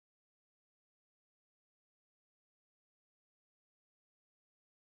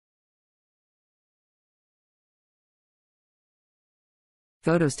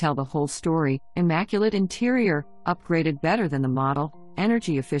Photos tell the whole story. Immaculate interior, upgraded better than the model,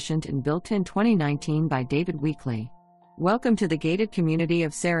 energy efficient and built in 2019 by David Weekley. Welcome to the gated community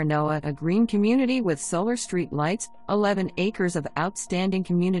of Serenoa, a green community with solar street lights, 11 acres of outstanding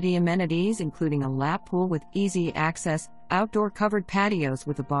community amenities including a lap pool with easy access, outdoor covered patios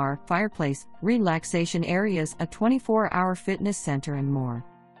with a bar, fireplace, relaxation areas, a 24-hour fitness center and more.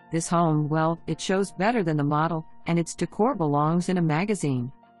 This home, well, it shows better than the model, and its decor belongs in a magazine.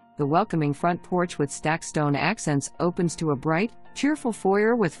 The welcoming front porch with stacked stone accents opens to a bright, cheerful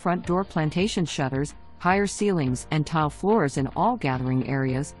foyer with front door plantation shutters, higher ceilings and tile floors in all gathering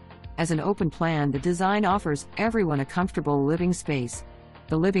areas. As an open plan, the design offers everyone a comfortable living space.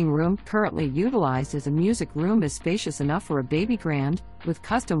 The living room, currently utilized as a music room, is spacious enough for a baby grand, with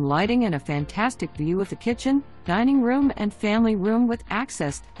custom lighting and a fantastic view of the kitchen, dining room and family room with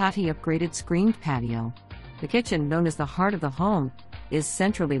access to the upgraded screened patio. The kitchen, known as the heart of the home, is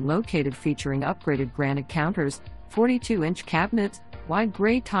centrally located, featuring upgraded granite counters, 42-inch cabinets, wide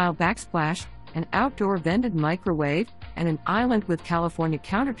gray tile backsplash, an outdoor vented microwave, and an island with California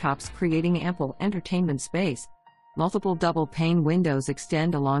countertops creating ample entertainment space. Multiple double-pane windows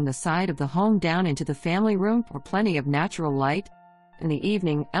extend along the side of the home down into the family room for plenty of natural light. In the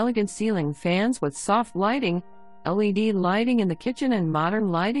evening, elegant ceiling fans with soft lighting, LED lighting in the kitchen and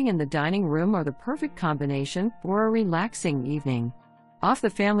modern lighting in the dining room are the perfect combination for a relaxing evening. Off the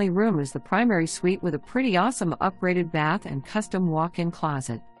family room is the primary suite with a pretty awesome upgraded bath and custom walk-in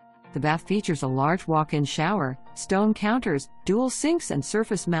closet. The bath features a large walk-in shower, stone counters, dual sinks and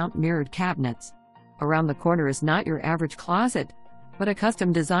surface mount mirrored cabinets. Around the corner is not your average closet, but a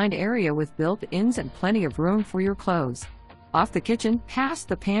custom-designed area with built-ins and plenty of room for your clothes. Off the kitchen, past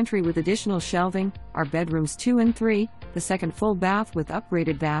the pantry with additional shelving, are bedrooms 2 and 3, the second full bath with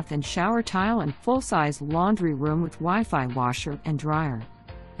upgraded bath and shower tile and full-size laundry room with Wi-Fi washer and dryer.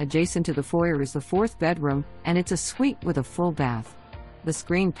 Adjacent to the foyer is the fourth bedroom, and it's a suite with a full bath. The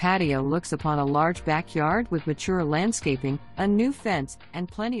screened patio looks upon a large backyard with mature landscaping, a new fence, and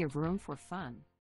plenty of room for fun.